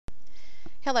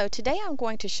Hello, today I'm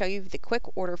going to show you the quick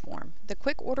order form. The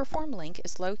quick order form link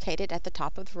is located at the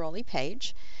top of the Rolly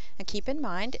page. And keep in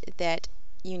mind that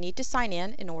you need to sign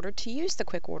in order to use the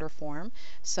quick order form.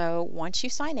 So once you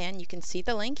sign in, you can see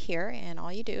the link here, and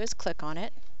all you do is click on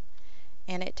it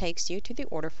and it takes you to the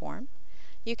order form.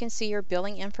 You can see your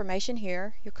billing information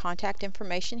here, your contact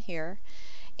information here,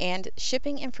 and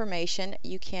shipping information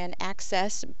you can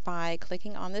access by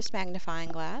clicking on this magnifying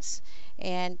glass,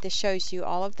 and this shows you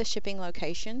all of the shipping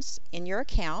locations in your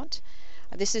account.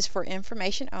 This is for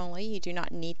information only. You do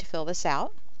not need to fill this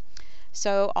out.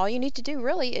 So all you need to do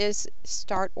really is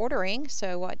start ordering.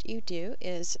 So what you do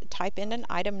is type in an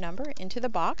item number into the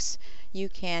box. You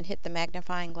can hit the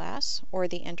magnifying glass or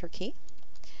the enter key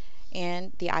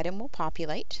and the item will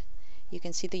populate. You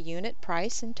can see the unit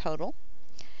price and total.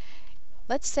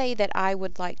 Let's say that I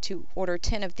would like to order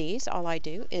 10 of these. All I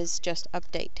do is just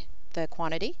update the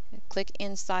quantity, click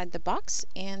inside the box,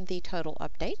 and the total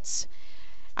updates.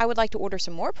 I would like to order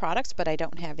some more products, but I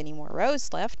don't have any more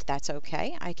rows left. That's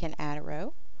okay. I can add a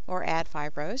row or add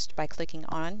 5 rows by clicking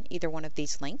on either one of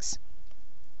these links.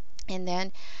 And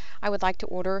then I would like to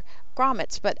order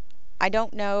grommets, but I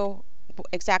don't know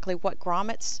exactly what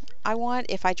grommets I want.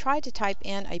 If I try to type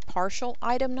in a partial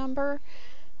item number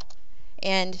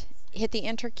and hit the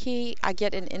enter key, I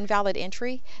get an invalid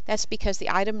entry. That's because the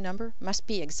item number must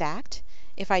be exact.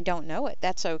 If I don't know it,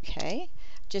 that's okay.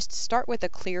 Just start with a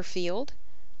clear field.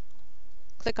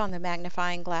 Click on the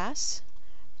magnifying glass.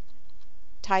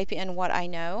 Type in what I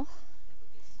know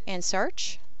and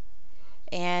search.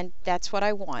 And that's what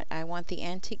I want. I want the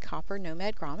antique copper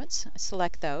Nomad grommets.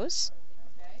 Select those.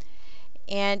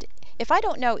 And if I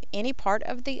don't know any part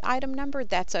of the item number,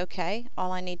 that's okay.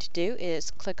 All I need to do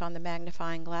is click on the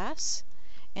magnifying glass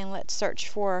and let's search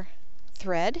for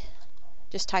thread.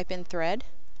 Just type in thread,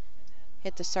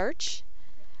 hit the search,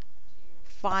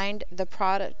 find the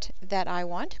product that I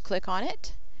want, click on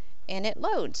it, and it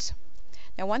loads.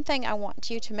 Now one thing I want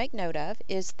you to make note of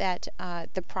is that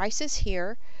the prices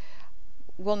here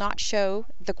will not show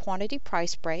the quantity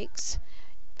price breaks.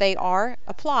 They are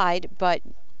applied, but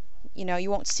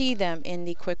you won't see them in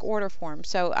the quick order form.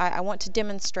 So I want to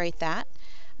demonstrate that.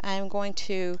 I'm going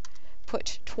to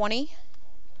put 20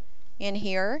 in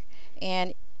here,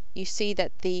 and you see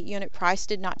that the unit price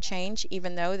did not change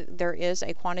even though there is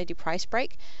a quantity price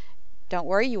break. Don't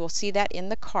worry, you will see that in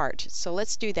the cart. So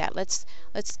let's do that. Let's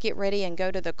get ready and go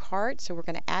to the cart. So we're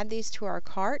going to add these to our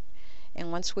cart,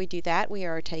 and once we do that, we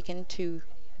are taken to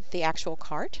the actual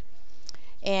cart.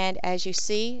 And as you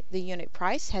see, the unit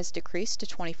price has decreased to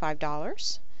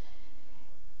 $25.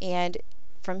 And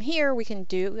from here we can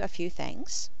do a few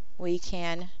things. We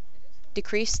can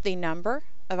decrease the number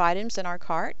of items in our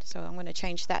cart. So I'm going to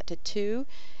change that to 2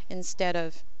 instead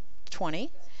of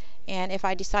 20. And if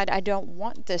I decide I don't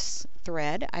want this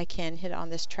thread, I can hit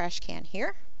on this trash can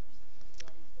here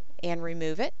and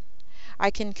remove it.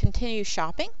 I can continue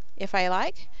shopping if I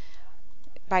like.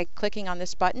 By clicking on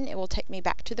this button, it will take me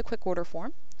back to the quick order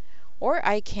form. Or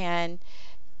I can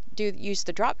use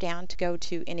the drop down to go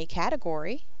to any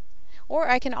category. Or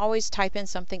I can always type in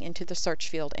something into the search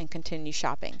field and continue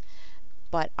shopping.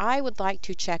 But I would like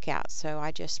to check out, so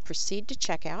I just proceed to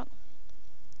checkout.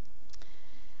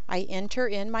 I enter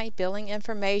in my billing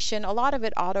information. A lot of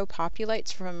it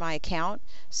auto-populates from my account,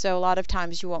 so a lot of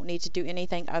times you won't need to do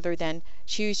anything other than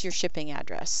choose your shipping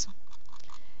address.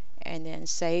 And then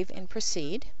save and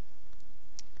proceed.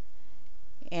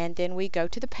 And then we go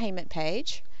to the payment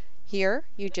page. Here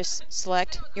you just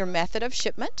select your method of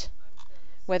shipment,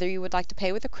 whether you would like to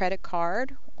pay with a credit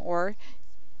card or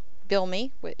bill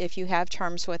me if you have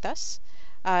terms with us.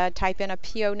 Type in a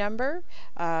PO number,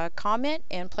 comment,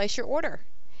 and place your order.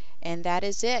 And that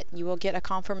is it. You will get a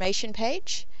confirmation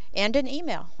page and an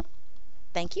email.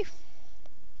 Thank you.